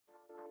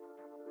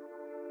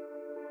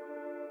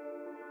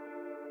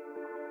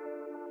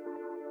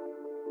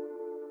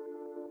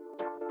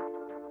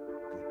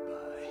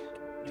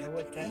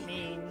That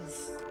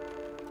means...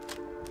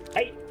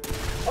 Hey!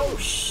 Oh,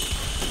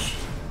 shh!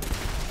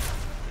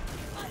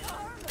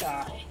 The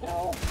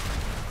hell?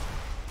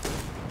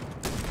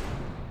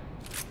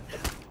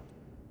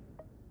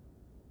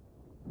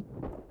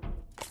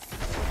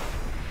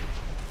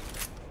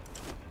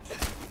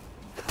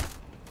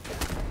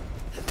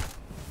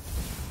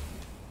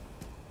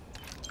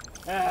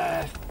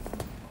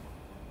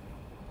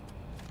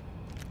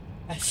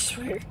 I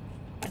swear,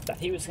 I thought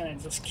he was gonna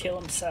just kill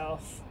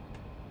himself.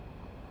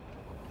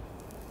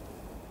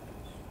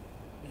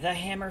 The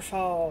hammer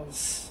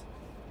falls.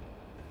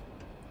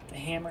 The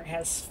hammer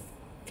has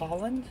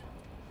fallen.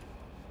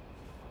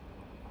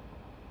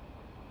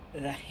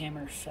 The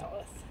hammer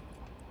felleth.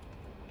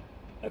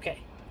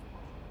 Okay.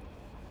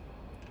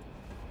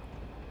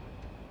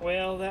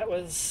 Well, that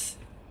was...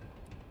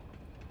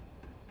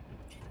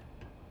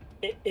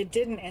 It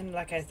didn't end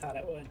like I thought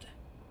it would.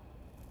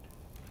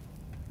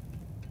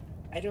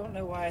 I don't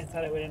know why I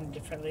thought it would end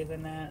differently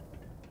than that,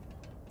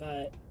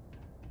 but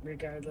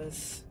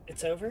regardless,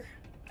 it's over,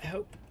 I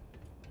hope.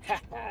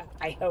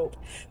 I hope.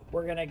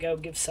 We're gonna go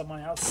give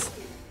someone else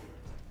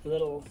a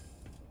little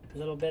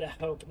bit of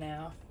hope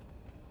now.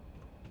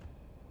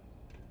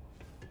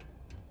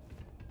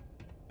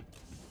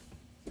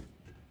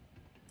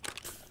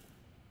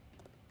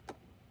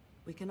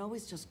 We can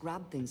always just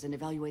grab things and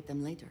evaluate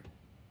them later.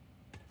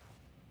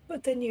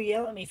 But then you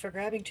yell at me for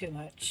grabbing too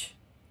much.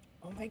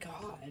 Oh my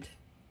god.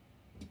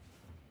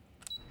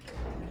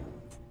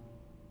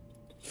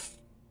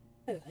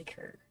 I like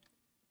her.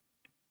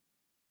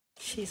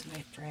 She's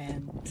my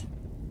friend.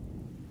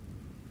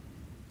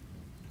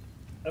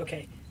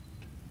 Okay.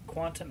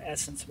 Quantum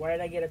essence. Why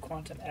did I get a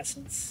quantum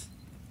essence?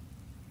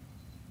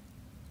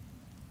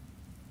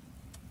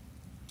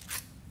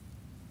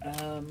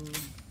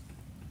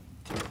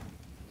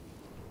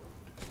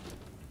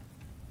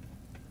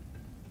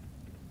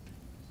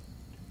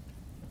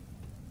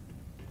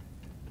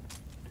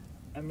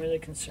 I'm really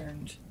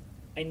concerned.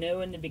 I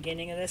know in the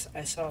beginning of this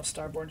I saw a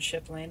starborn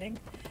ship landing,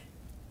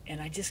 and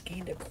I just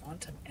gained a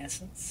quantum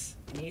essence.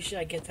 And usually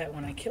I get that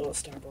when I kill a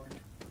starborn.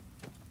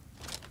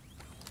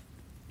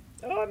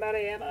 Oh, I'm out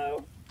of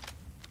ammo.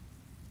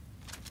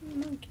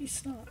 Monkey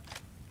snot.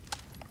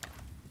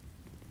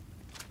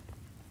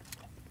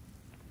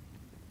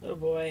 Oh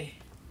boy.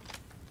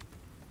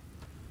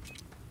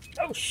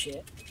 Oh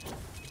shit.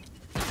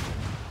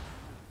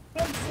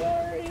 I'm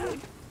sorry.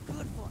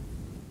 Good boy.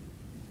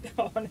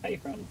 Oh, now you're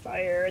on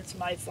fire. It's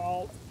my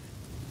fault.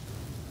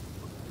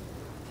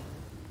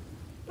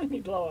 Let me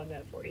blow on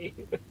that for you.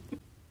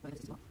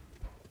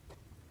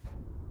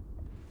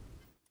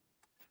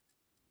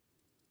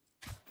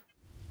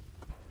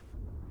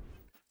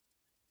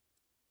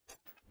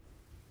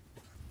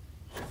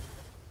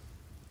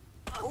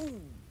 Oh!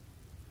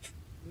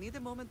 Need a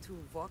moment to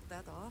walk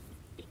that off?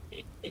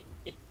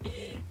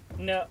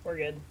 No, we're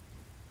good.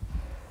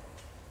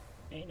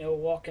 Ain't no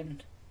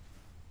walking.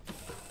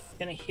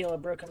 Gonna heal a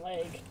broken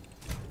leg.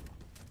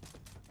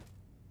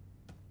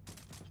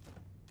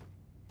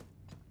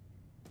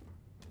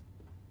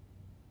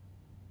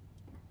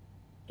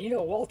 You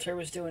know, Walter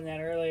was doing that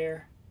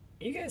earlier.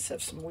 You guys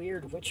have some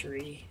weird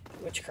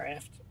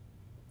witchcraft.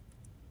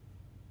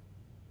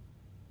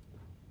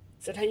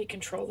 Is that how you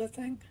control the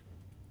thing?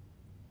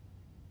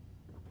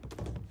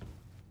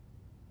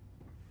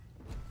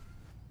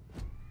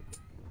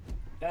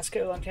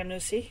 Vasco, long time no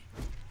see.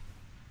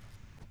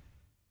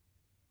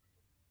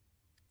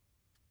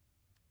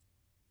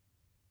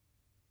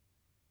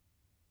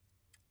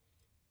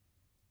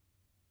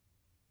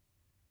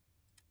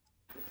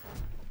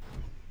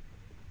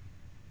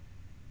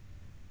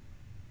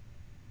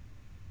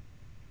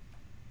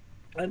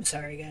 I'm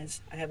sorry,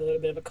 guys. I have a little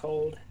bit of a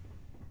cold.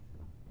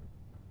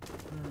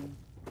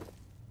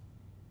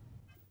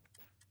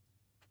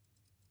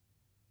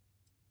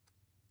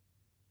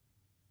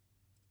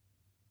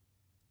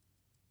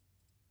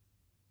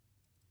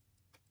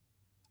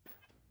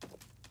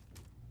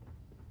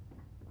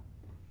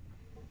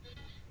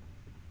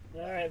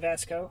 All right,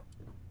 Vasco.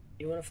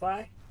 You want to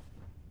fly?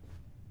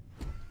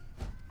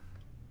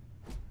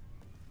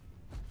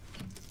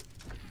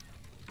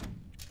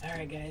 All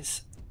right,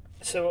 guys.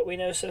 So what we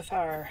know so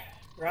far,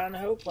 Ron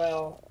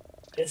Hopewell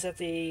is at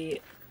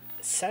the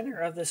center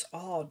of this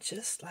all,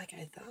 just like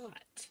I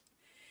thought.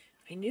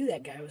 I knew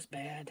that guy was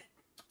bad.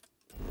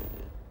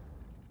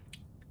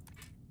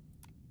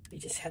 He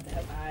just had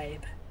that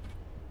vibe.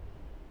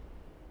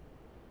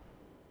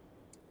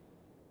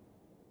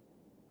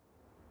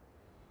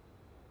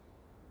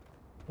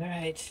 All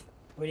right,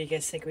 what do you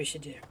guys think we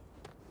should do?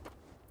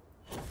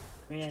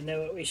 I mean, I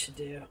know what we should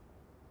do.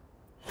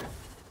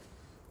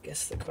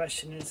 Guess the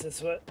question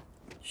is what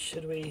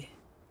should we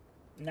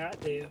not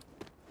do?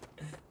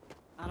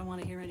 I don't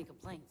want to hear any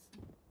complaints.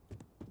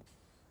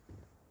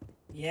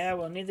 Yeah,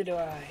 well, neither do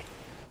I.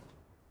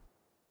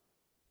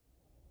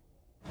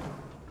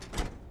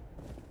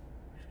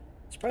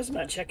 Surprised I'm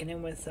not checking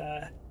in with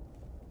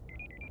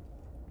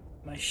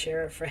my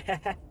sheriff.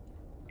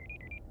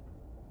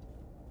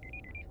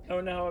 Oh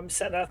no, I'm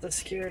setting off the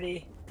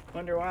security.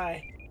 Wonder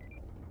why.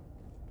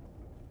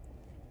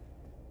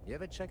 You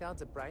ever check out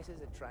the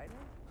prices at Trident?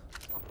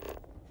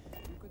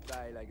 You could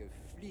buy like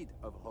a fleet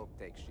of Hope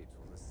Tech ships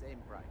for the same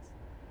price.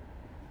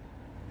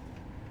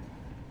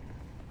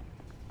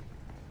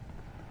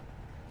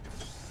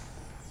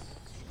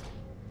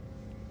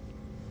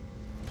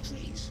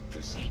 Please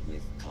proceed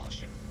with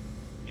caution.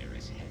 There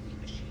is heavy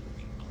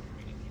machinery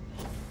operating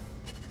in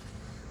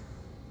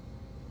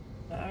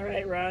there. All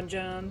right, Ron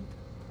John.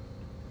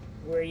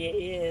 Where you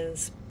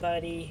is,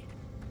 buddy?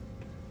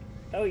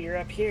 Oh, you're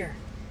up here.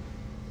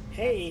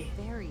 Hey.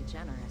 That's very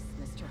generous,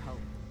 Mr. Hope.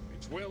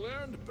 It's well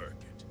earned, Burkett.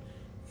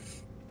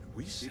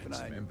 We set an eye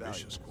some on your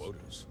ambitious valuables.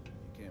 quotas.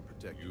 You can't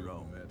protect You your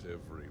own. met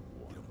every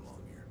one You don't of belong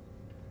them. here.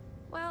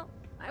 Well,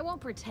 I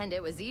won't pretend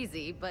it was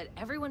easy, but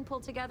everyone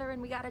pulled together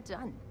and we got it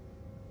done.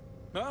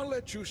 I'll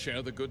let you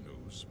share the good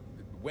news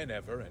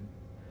whenever and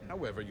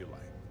however you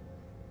like.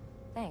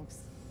 Thanks.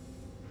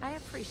 I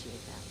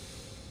appreciate that.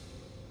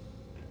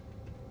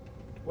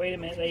 Wait a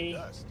minute, lady.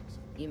 Dust.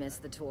 You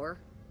missed the tour?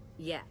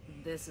 Yeah,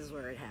 this is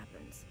where it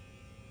happens.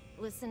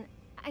 Listen,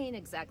 I ain't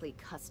exactly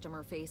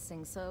customer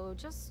facing, so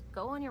just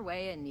go on your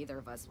way and neither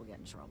of us will get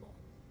in trouble.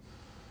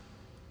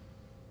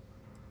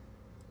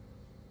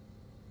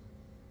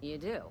 You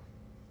do?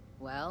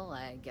 Well,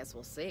 I guess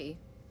we'll see.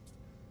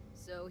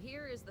 So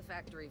here is the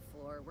factory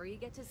floor where you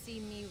get to see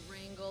me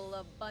wrangle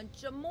a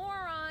bunch of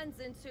morons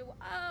into,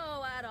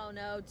 oh, I don't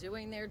know,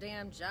 doing their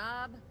damn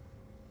job.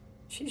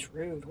 She's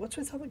rude. What's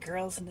with all the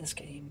girls in this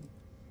game?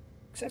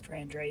 Except for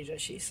Andreja.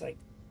 She's like...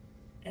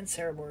 And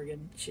Sarah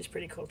Morgan. She's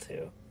pretty cool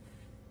too.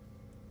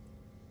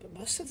 But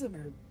most of them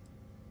are...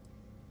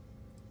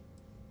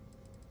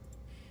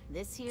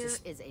 This here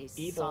Just is a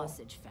evil.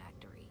 sausage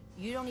factory.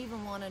 You don't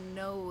even want to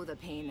know the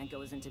pain that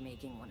goes into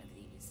making one of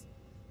these.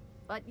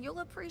 But you'll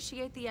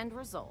appreciate the end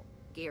result.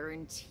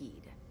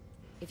 Guaranteed.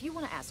 If you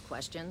want to ask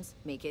questions,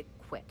 make it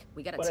quick.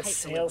 We got a What a tight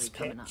sales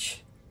delivery coming up.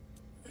 pitch.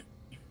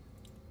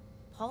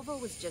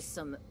 Polvo was just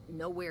some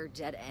nowhere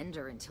dead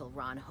ender until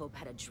Ron Hope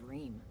had a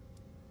dream.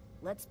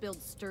 Let's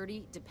build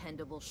sturdy,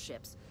 dependable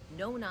ships.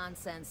 No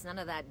nonsense, none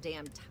of that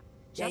damn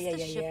Just a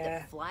ship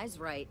that flies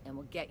right and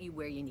will get you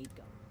where you need to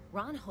go.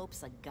 Ron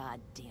Hope's a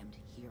goddamned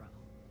hero.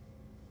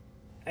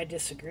 I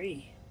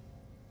disagree.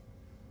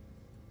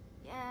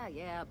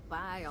 Yeah,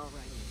 bye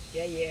already.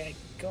 Yeah,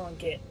 go and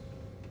get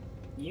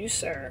you,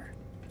 sir.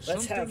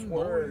 Let's Something have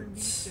more,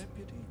 words.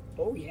 Deputy?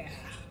 Oh, yeah.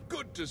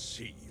 Good to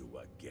see you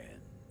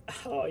again.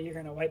 Oh, you're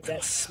gonna wipe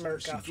that smirk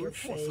Received off a your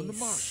report face. from the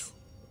marshal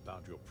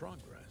about your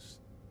progress.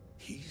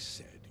 He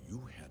said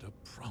you had a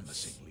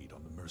promising lead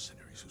on the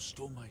mercenaries who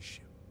stole my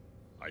ship.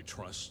 I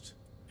trust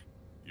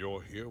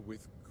you're here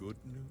with good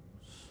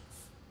news.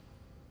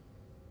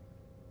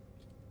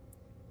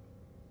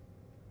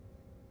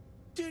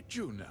 Did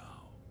you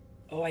now?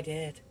 Oh, I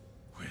did.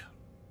 Well,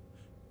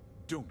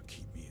 don't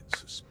keep me in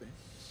suspense.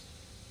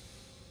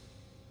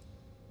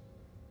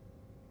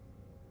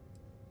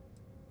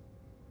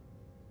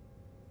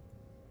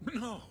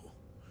 No,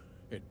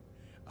 and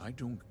I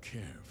don't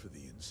care for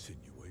the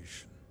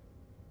insinuation.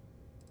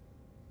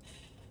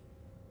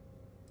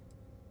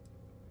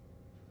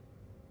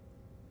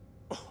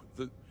 Oh,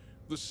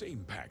 the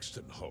same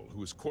Paxton Hull who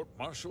was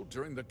court-martialed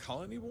during the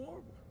Colony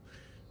War?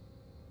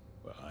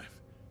 Well,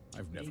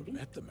 I've never Maybe.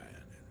 met the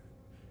man,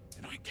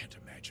 and I can't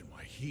imagine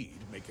why he'd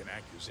make an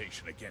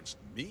accusation against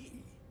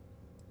me.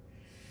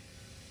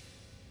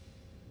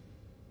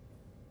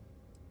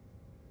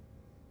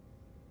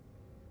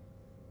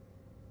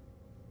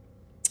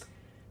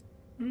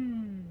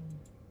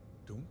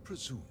 Don't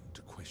presume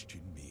to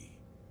question me.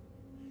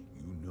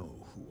 You know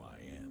who I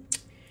am.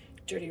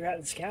 Dirty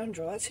rotten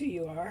scoundrel, that's who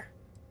you are.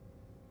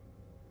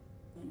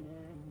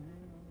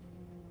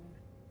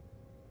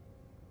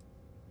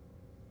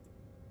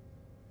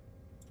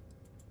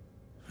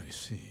 I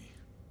see.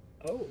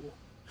 Oh.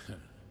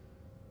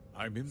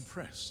 I'm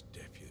impressed,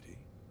 Deputy.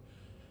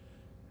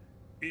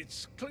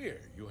 It's clear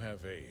you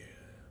have a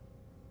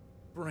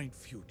bright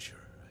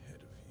future ahead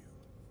of you.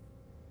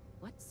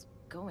 What's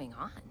going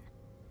on?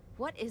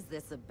 What is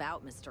this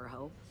about, Mr.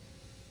 Hope?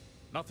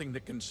 Nothing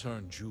that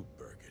concerns you,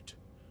 Burkett.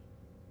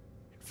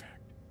 In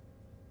fact,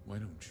 why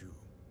don't you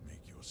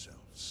make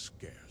yourself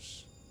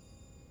scarce?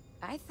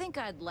 I think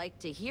I'd like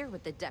to hear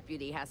what the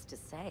deputy has to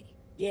say.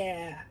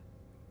 Yeah.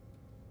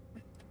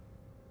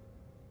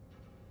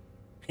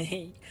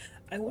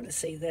 I want to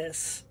say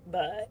this,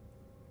 but...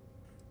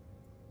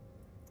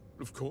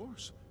 Of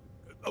course.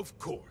 Of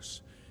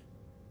course.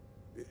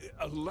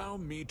 Allow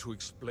me to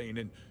explain,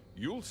 and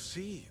you'll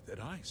see that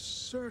I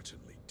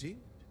certainly did.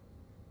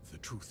 The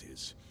truth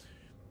is,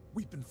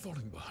 we've been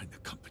falling behind the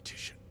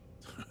competition.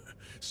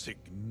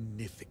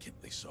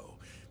 Significantly so.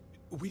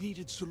 We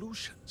needed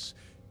solutions.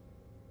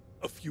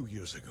 A few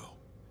years ago,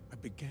 I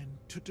began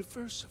to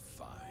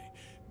diversify.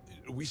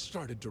 We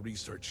started to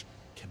research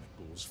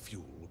chemicals,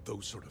 fuel,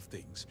 those sort of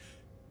things.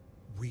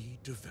 We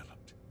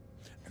developed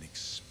an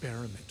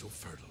experimental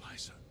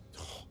fertilizer.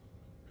 Oh,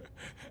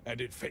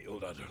 and it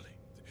failed utterly.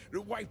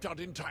 It wiped out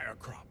entire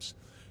crops.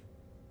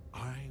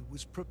 I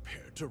was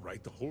prepared to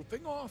write the whole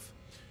thing off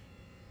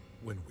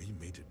when we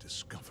made a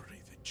discovery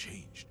that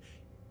changed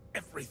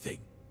everything.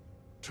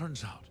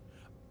 Turns out,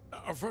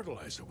 our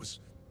fertilizer was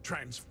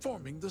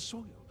transforming the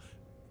soil,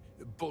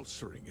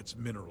 bolstering its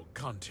mineral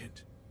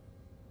content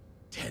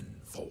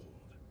tenfold.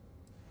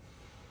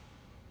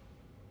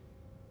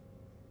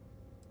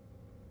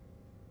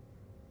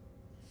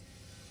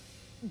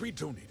 We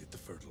donated the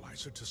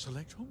fertilizer to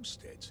select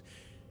homesteads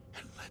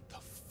and let the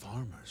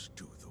farmers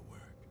do the work.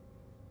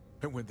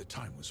 And when the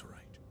time was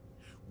right,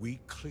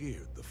 we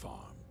cleared the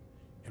farm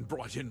and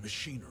brought in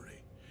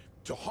machinery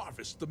to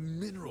harvest the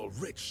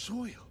mineral-rich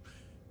soil.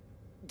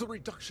 The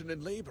reduction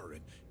in labor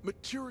and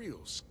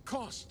materials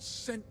costs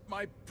sent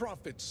my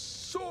profits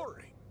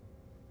soaring.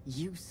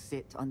 You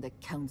sit on the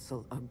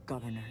Council of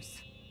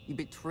Governors. You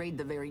betrayed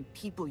the very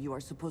people you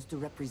are supposed to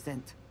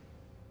represent.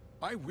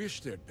 I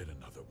wish there'd been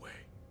another way.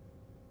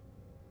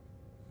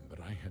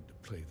 But I had to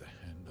play the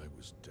hand I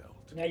was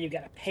dealt. Now you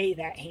gotta pay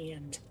that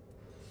hand.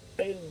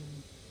 Boom.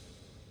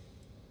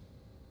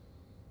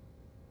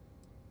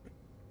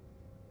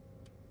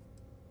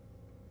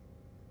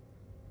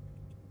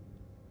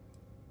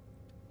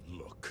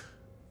 Look,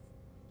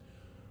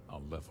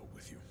 I'll level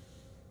with you.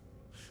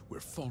 We're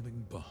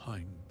falling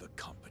behind the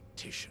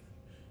competition.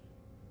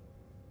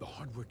 The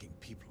hardworking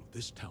people of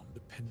this town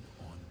depend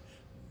on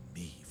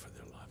me for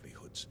their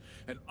livelihoods,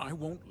 and I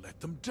won't let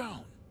them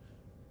down.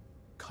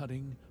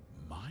 Cutting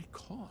my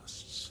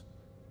costs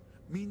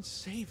means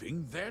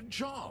saving their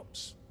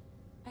jobs.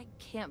 I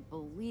can't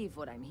believe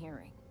what I'm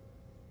hearing.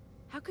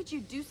 How could you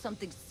do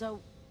something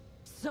so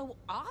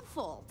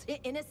awful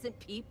to innocent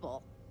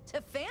people,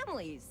 to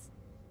families?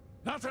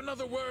 Not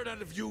another word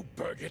out of you,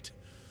 Birgit.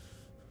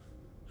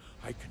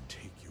 I can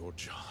take your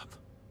job.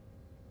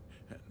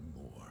 And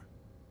more.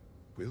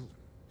 We'll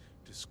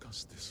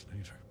discuss this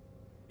later.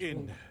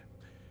 In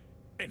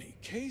any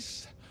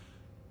case,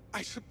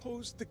 I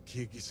suppose the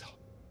gig is up.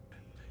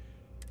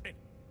 And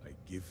I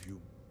give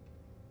you...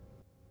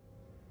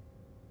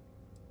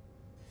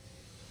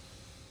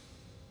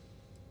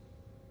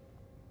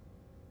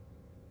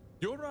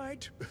 You're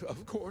right,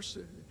 of course.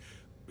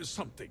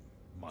 Something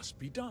must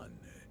be done.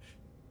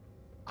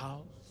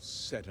 I'll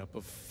set up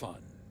a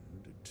fund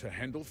to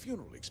handle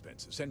funeral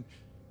expenses and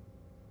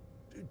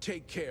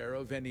take care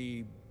of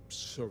any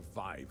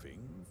surviving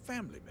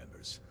family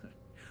members.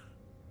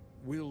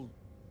 We'll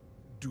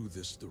do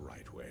this the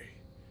right way.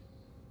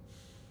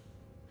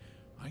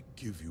 I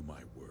give you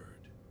my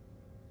word.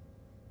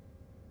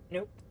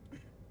 Nope.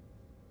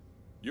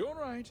 You're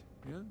right.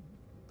 Yeah,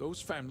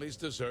 those families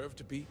deserve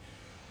to be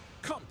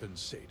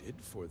compensated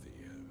for the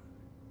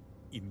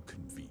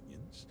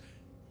inconvenience.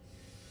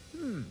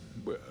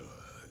 Well,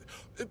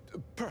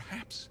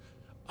 perhaps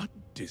a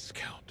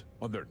discount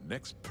on their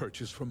next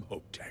purchase from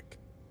HopeTech.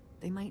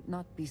 They might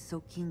not be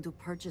so keen to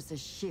purchase a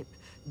ship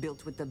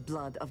built with the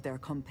blood of their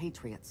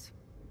compatriots.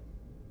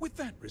 With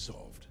that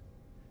resolved,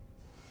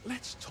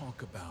 let's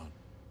talk about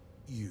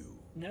you.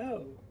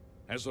 No.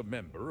 As a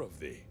member of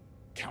the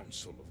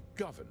Council of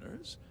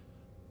Governors,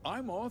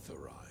 I'm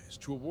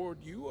authorized to award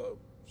you a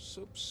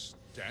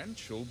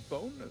substantial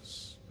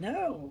bonus.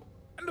 No.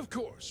 And of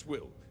course,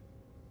 we'll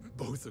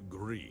both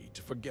agree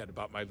to forget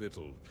about my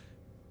little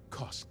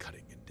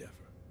cost-cutting endeavor.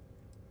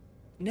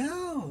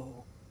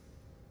 No.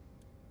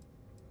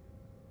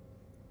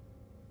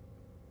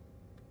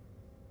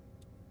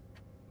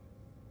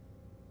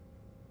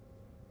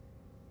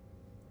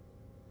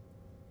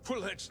 Well,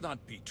 let's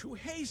not be too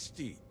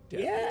hasty,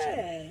 Deputy.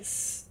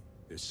 Yes.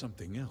 There's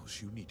something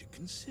else you need to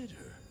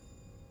consider.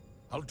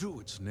 I'll do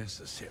what's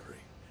necessary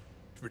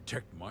to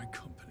protect my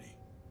company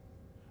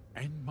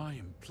and my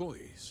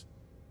employees.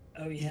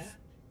 Oh, yeah? If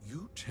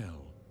you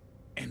tell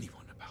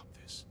anyone about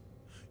this,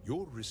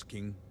 you're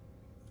risking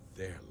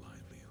their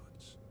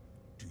livelihoods.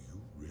 Do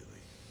you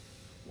really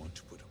want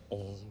to put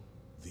all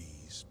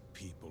these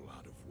people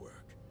out of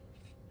work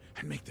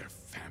and make their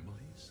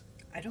families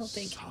I don't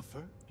think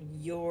suffer?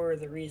 you're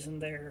the reason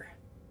they're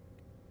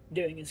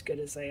doing as good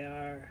as they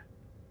are.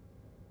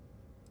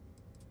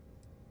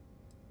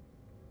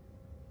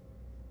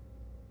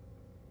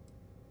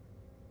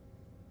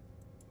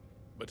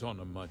 But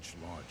on a much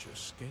larger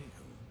scale,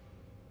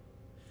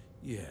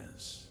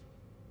 yes.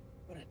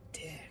 What a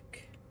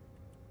dick.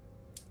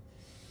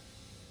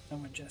 I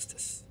want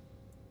justice.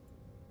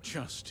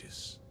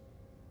 Justice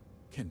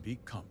can be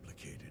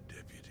complicated,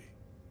 Deputy.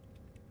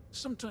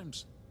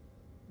 Sometimes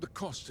the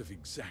cost of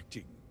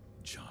exacting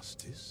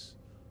justice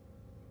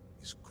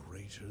is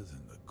greater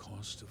than the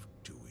cost of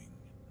doing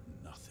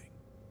nothing.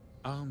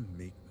 I'll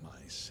make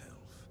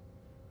myself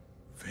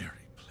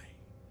very plain.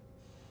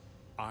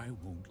 I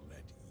won't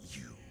let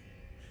you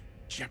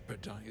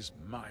jeopardize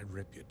my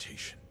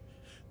reputation,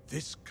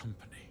 this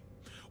company,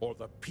 or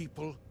the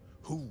people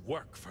who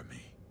work for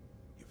me.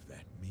 If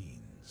that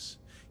means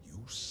you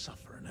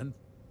suffer an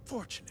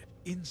unfortunate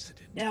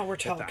incident Now we're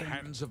at talking. the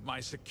hands of my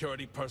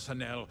security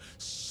personnel,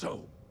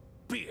 so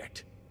be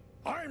it.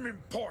 I'm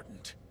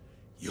important.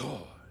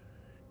 You're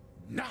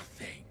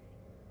nothing.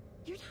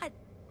 You're not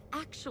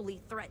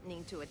actually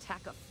threatening to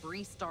attack a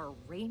Freestar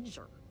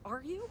Ranger,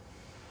 are you?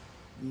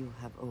 You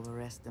have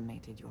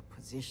overestimated your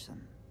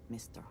position,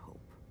 Mr. Hope.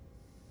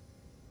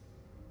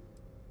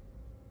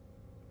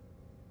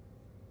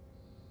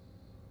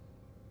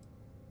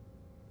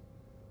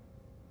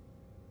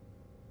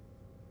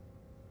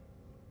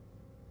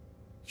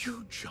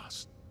 You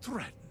just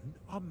threatened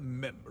a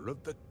member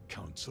of the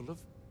Council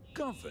of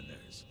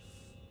Governors.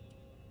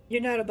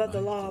 You're not above the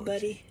I law, thought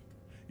buddy.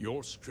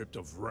 You're stripped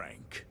of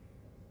rank,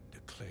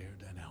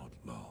 declared an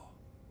outlaw.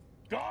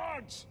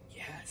 Guards!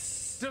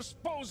 Yes.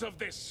 Dispose of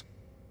this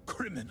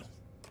criminal.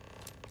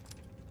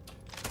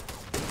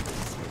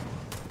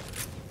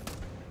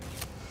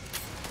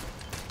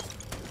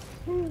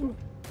 Ooh.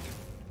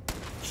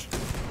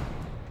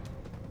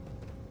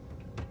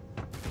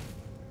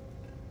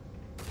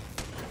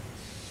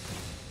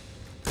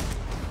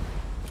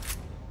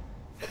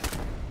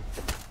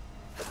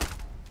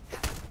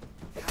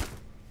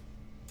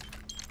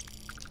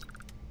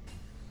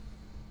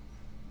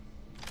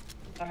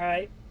 All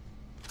right.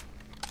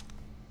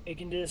 You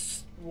can do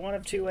this one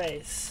of two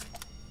ways.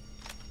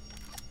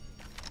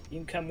 You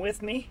can come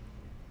with me.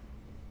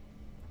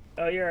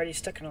 Oh, you're already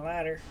stuck in a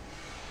ladder.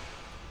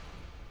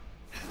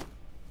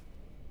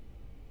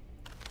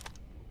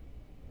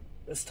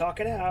 Let's talk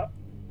it out.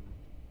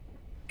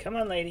 Come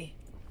on, lady.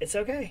 It's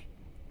okay.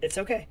 It's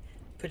okay.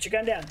 Put your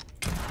gun down.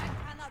 I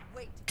cannot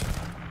wait.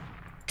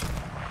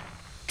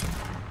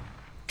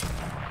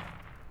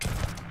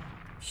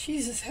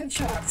 Jesus,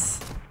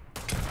 headshots.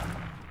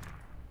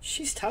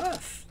 She's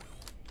tough.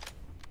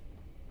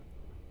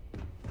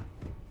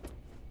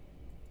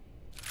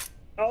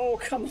 Oh,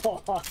 come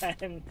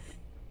on.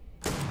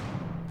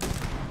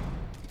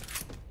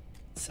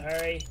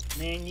 Sorry.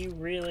 Man, you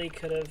really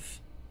could have...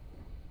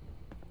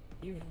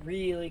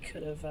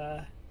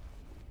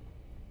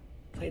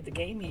 played the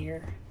game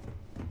here.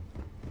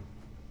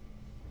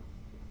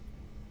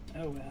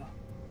 Oh well.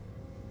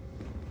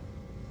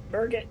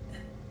 Burgett.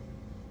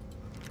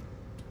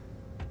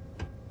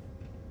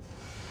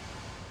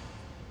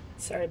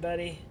 Sorry,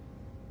 buddy.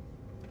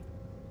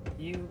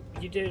 You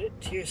did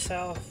it to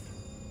yourself.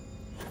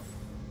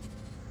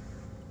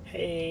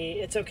 Hey,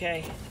 it's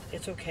okay.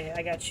 It's okay.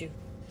 I got you.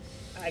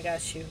 I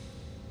got you.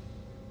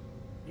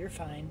 You're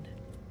fine.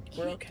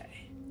 We're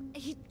okay.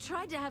 He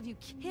tried to have you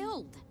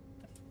killed.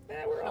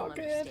 Yeah, we're I all don't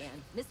good.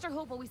 understand. Mr.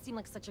 Hope always seemed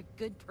like such a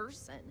good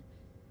person.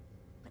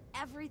 But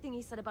everything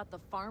he said about the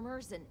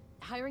farmers and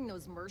hiring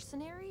those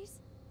mercenaries,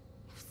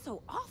 it was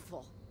so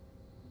awful.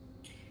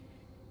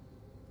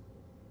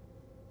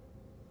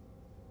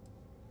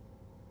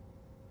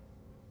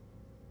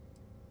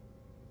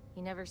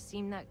 He never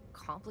seemed that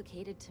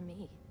complicated to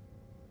me.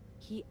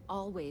 He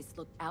always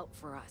looked out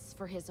for us,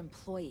 for his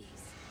employees.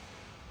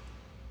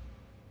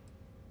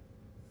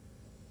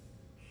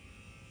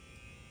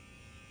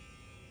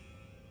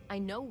 I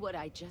know what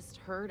I just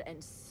heard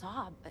and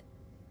saw, but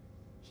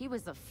he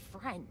was a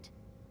friend.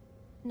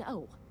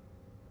 No.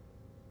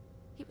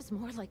 He was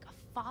more like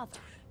a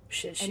father.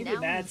 Shit, she'd be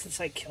mad since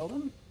I killed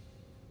him?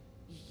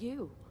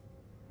 You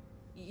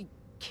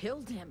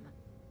killed him.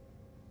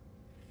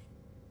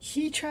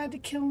 He tried to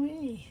kill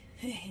me.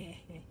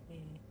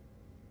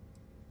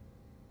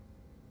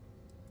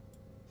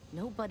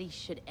 Nobody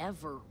should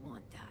ever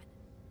want that.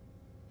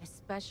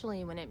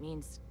 Especially when it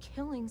means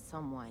killing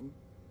someone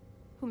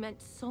who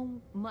meant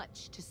so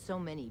much to so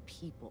many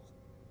people.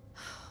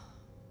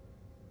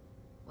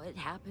 What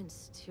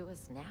happens to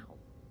us now?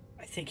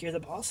 I think you're the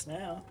boss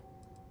now.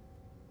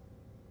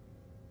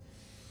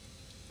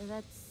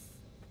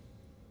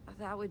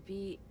 That would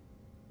be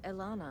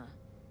Elana.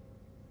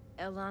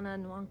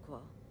 Elana Nwankwo.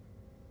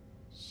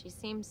 She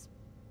seems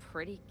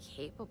pretty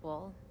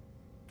capable.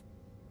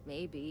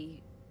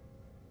 Maybe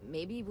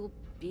we'll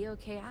be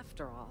okay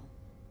after all.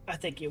 I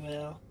think you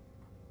will.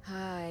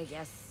 I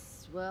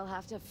guess we'll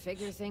have to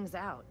figure things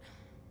out.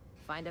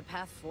 Find a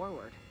path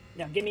forward.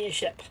 Now give me a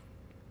ship.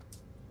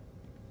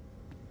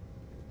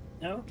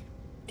 No?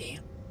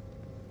 Damn.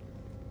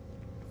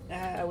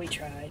 Ah, we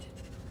tried.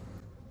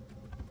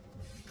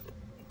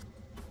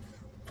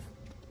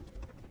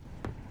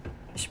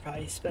 I should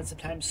probably spend some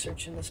time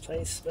searching this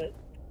place, but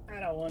I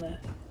don't wanna.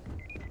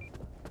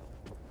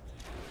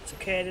 It's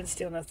okay, I didn't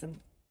steal nothing.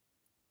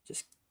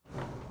 Just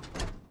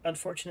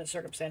unfortunate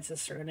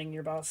circumstances surrounding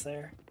your boss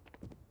there.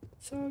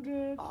 So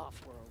good.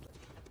 Off-world.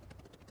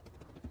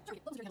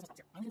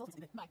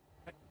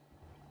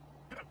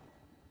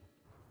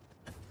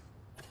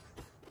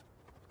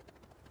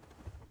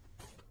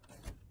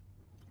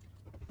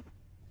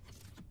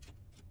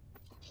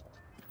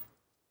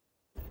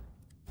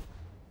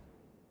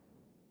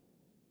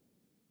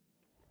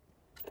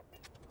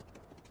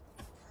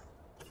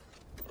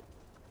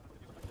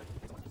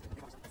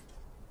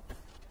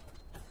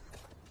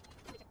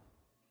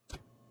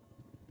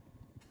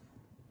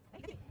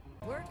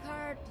 Work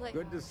hard, play.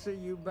 Good to see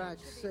you back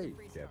safe,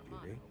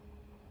 Deputy.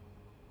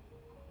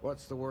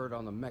 What's the word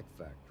on the mech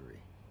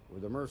factory? Were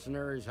the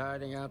mercenaries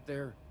hiding out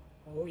there?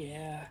 Oh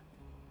yeah.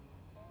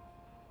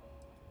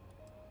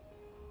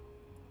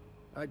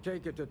 I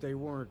take it that they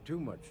weren't too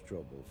much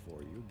trouble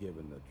for you,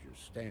 given that you're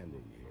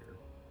standing here.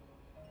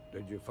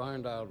 Did you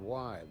find out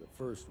why the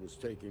First was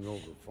taking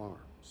over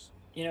farms?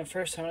 You know,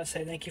 first I want to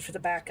say thank you for the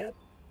backup.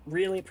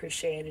 Really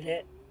appreciated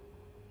it.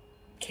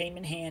 Came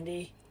in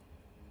handy.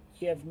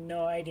 You have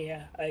no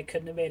idea. I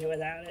couldn't have made it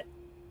without it.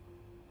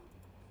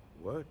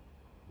 What?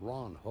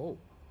 Ron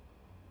Hope?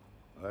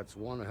 That's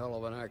one hell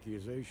of an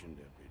accusation,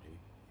 Deputy.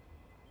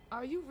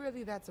 Are you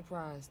really that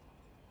surprised?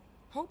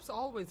 Hope's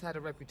always had a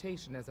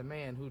reputation as a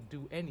man who'd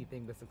do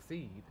anything to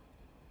succeed.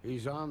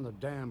 He's on the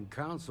damn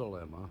council,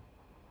 Emma.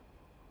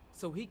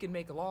 So he can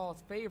make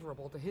laws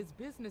favorable to his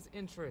business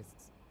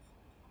interests.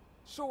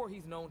 Sure,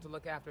 he's known to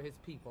look after his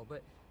people,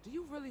 but do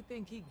you really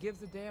think he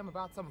gives a damn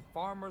about some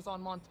farmers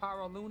on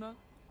Montara Luna?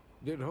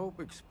 Did Hope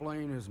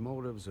explain his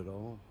motives at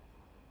all?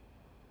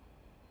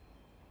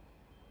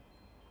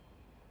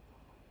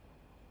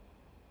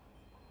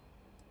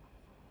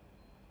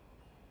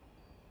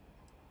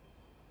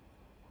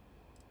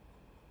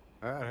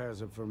 That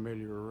has a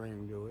familiar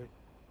ring to it.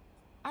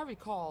 I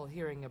recall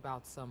hearing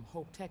about some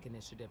Hope Tech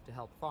initiative to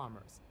help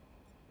farmers.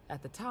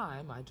 At the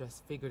time, I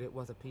just figured it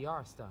was a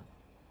PR stunt.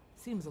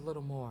 Seems a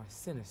little more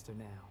sinister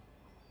now.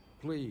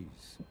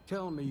 Please,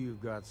 tell me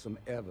you've got some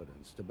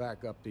evidence to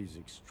back up these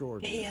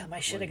extraordinary Damn, I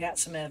should have got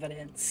some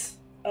evidence.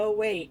 Oh,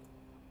 wait.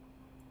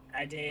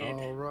 I did.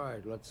 All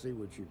right, let's see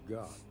what you've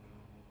got.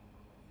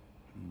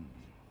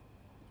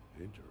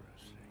 Interesting.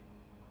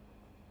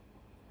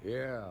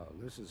 Yeah,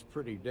 this is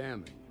pretty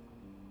damning.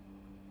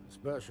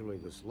 Especially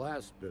this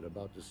last bit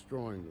about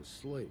destroying the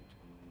slate.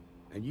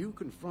 And you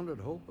confronted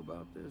Hope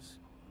about this?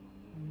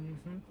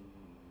 Mm-hmm.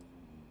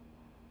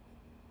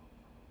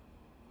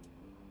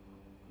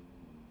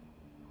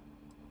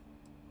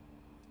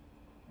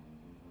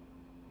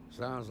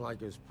 Sounds like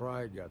his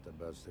pride got the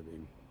best of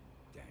him.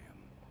 Damn.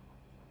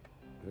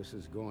 This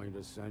is going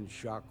to send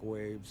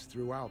shockwaves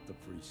throughout the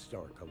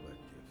Freestar Collective.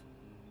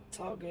 It's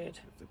all good.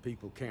 If the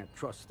people can't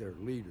trust their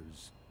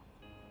leaders,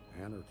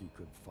 anarchy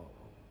could follow.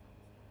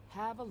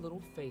 Have a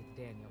little faith,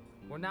 Daniel.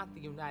 We're not the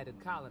United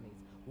Colonies.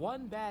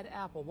 One bad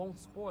apple won't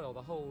spoil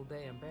the whole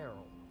damn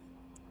barrel.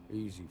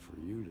 Easy for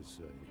you to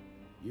say.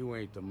 You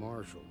ain't the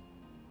marshal.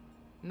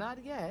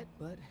 Not yet,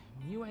 but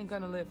you ain't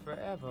gonna live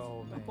forever,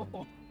 old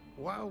man.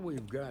 While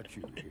we've got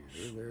you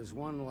here, there's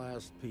one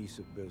last piece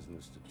of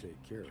business to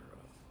take care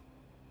of.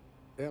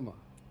 Emma,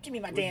 give me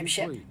my would damn you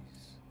ship.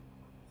 Please?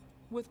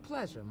 With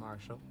pleasure,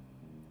 Marshal.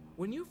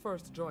 When you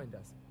first joined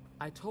us,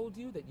 I told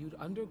you that you'd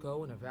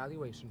undergo an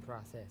evaluation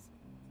process.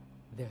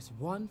 There's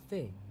one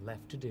thing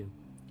left to do.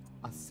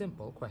 A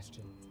simple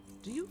question.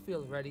 Do you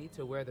feel ready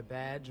to wear the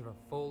badge of a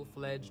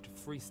full-fledged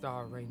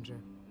Freestar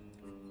Ranger?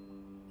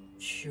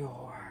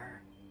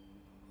 Sure.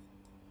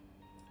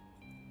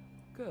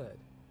 Good.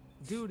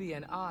 Duty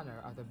and honor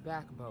are the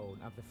backbone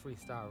of the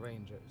Freestar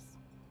Rangers.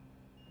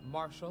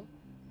 Marshal,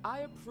 I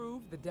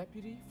approve the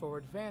deputy for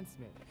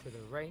advancement to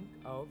the rank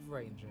of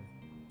Ranger.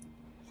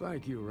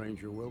 Thank you,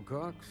 Ranger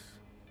Wilcox.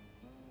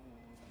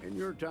 In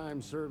your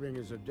time serving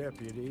as a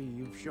deputy,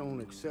 you've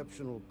shown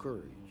exceptional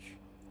courage,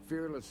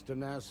 fearless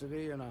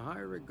tenacity, and a high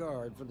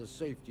regard for the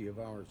safety of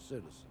our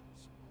citizens.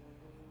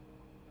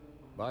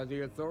 By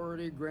the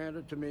authority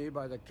granted to me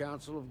by the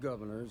Council of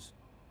Governors,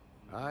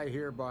 I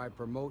hereby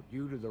promote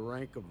you to the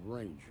rank of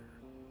Ranger.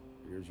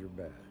 Here's your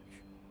badge.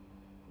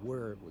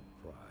 Wear it with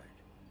pride.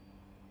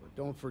 But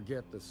don't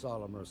forget the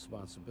solemn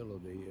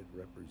responsibility it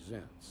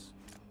represents.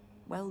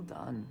 Well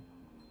done.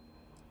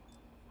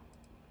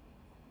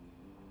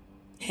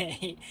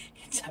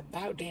 It's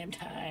about damn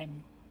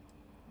time.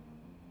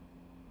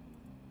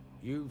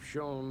 You've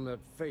shown that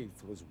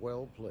faith was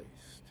well placed.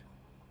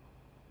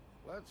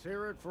 Let's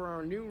hear it for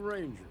our new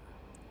Ranger.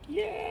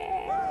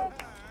 Yeah!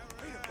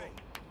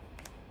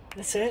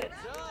 That's it?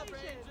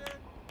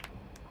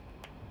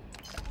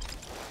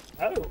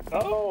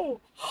 Oh!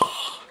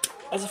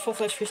 As a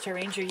full-fledged Freestar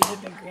Ranger, you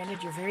have been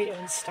granted your very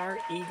own Star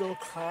Eagle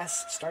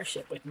class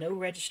starship with no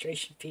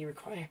registration fee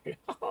required.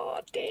 Oh,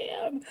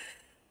 damn!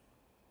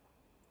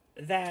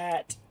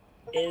 That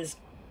is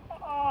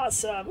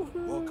awesome!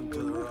 Welcome to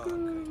the rock,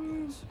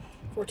 I guess.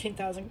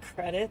 14,000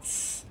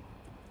 credits.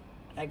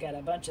 I got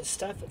a bunch of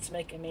stuff that's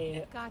making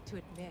me Got to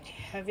admit,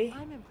 heavy.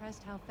 I'm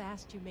impressed how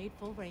fast you made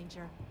full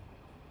Ranger.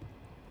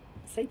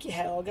 Thank you,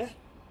 Helga.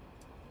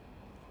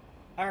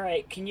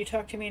 Alright, can you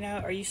talk to me now?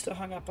 Are you still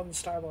hung up on the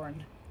Starborn?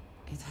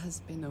 It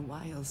has been a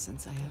while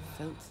since I have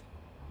felt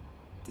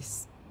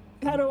this.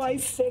 How do I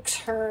fix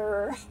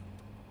her?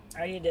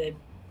 I need to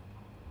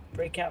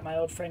break out my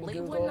old friend Late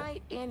Google. one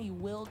night, Annie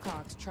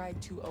Wilcox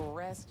tried to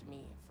arrest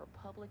me for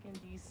public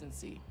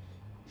indecency.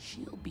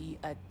 She'll be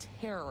a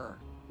terror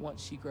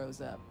once she grows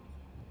up.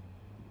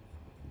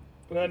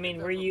 Well, I mean,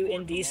 were you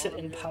indecent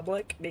in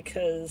public?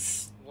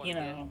 Because, you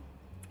know,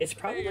 it's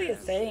probably a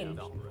thing.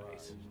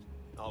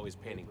 Always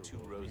painting too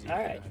rosy.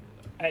 Alright.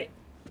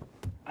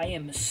 I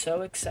am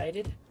so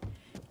excited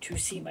to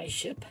see my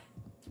ship.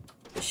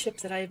 The ship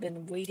that I've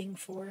been waiting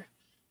for.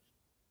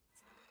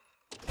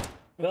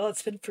 Well,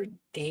 it's been for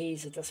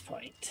days at this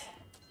point.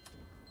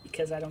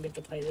 Because I don't get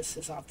to play this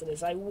as often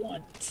as I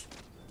want.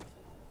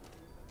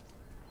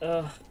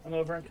 Ugh, I'm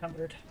over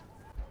encumbered.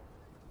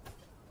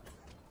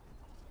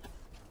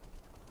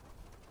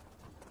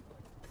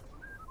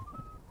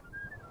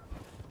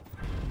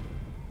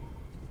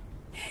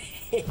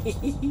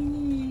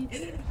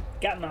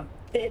 Got my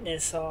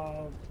fitness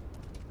all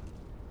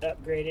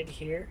upgraded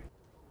here.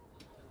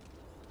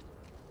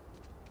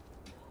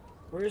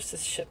 Where's the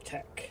ship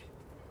tech?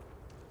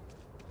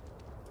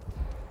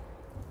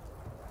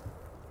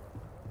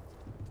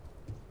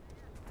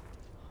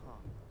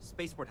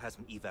 spaceport has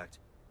been evac'd,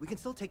 we can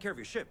still take care of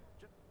your ship.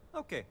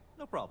 Okay,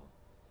 no problem.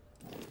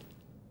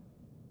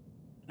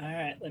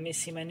 Alright, let me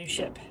see my new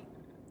ship.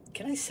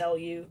 Can I sell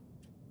you?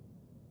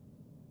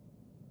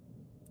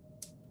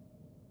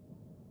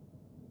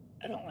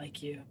 I don't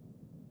like you.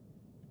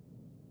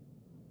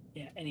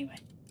 Yeah, anyway.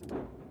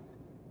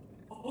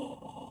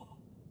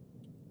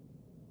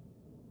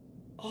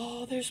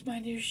 Oh, there's my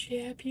new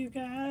ship, you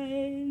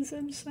guys.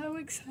 I'm so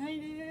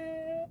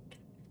excited.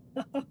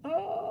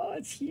 Oh,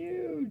 it's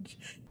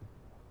huge.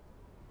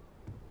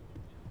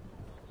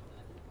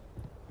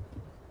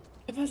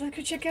 Come on, let's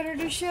go check out our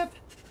new ship.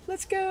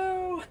 Let's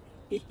go.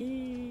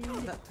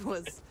 That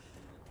was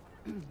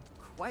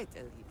quite a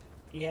leap.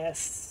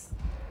 Yes.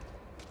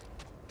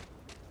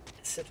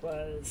 Yes, it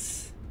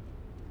was.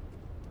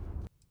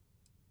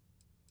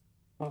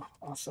 Oh,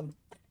 awesome.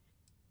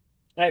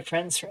 All right,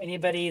 friends, for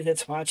anybody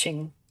that's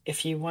watching,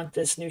 if you want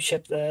this new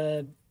ship,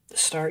 the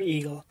Star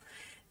Eagle,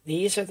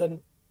 these are the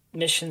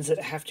missions that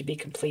have to be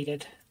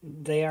completed.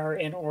 They are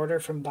in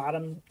order from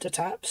bottom to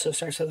top. So it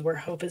starts with Where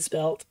Hope is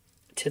Built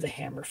to the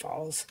Hammer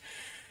Falls.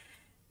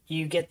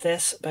 You get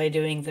this by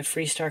doing the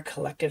Freestar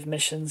Collective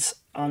missions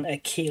on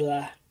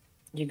Aquila.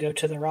 You go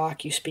to the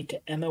Rock, you speak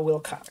to Emma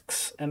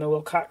Wilcox. Emma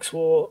Wilcox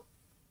will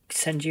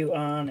send you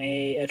on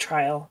a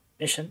trial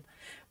mission,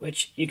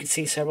 which you can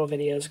see several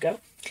videos ago.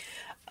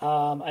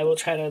 I will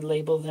try to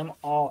label them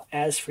all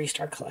as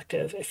Freestar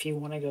Collective if you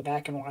want to go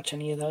back and watch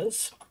any of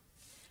those.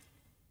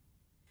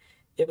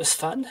 It was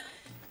fun.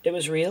 It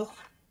was real.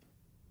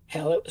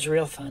 Hell, it was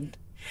real fun.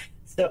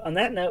 So on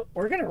that note,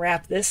 we're going to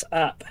wrap this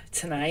up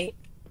tonight.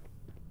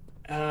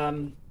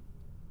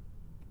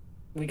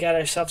 We got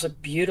ourselves a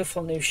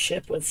beautiful new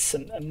ship with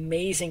some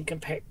amazing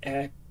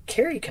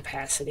carry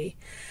capacity.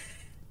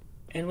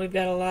 And we've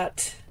got a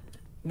lot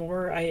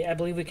more I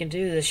believe we can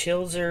do. The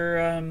shields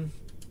are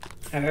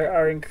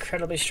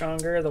incredibly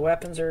stronger. The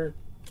weapons are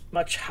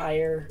much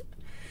higher.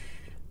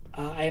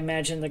 I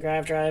imagine the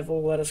grav drive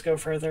will let us go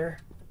further.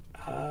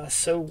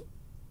 So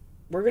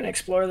we're going to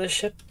explore this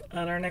ship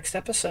on our next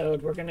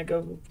episode. We're going to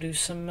go do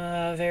some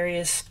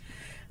various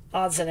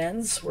odds and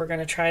ends. We're going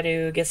to try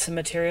to get some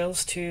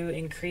materials to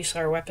increase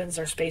our weapons,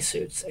 our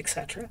spacesuits,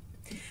 etc.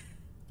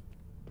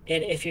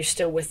 And if you're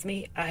still with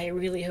me, I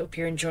really hope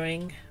you're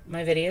enjoying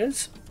my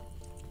videos.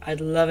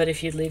 I'd love it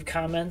if you'd leave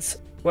comments.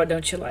 What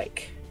don't you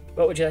like?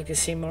 What would you like to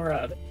see more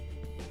of?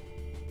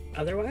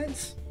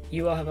 Otherwise,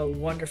 you all have a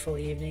wonderful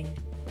evening.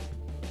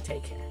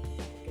 Take care.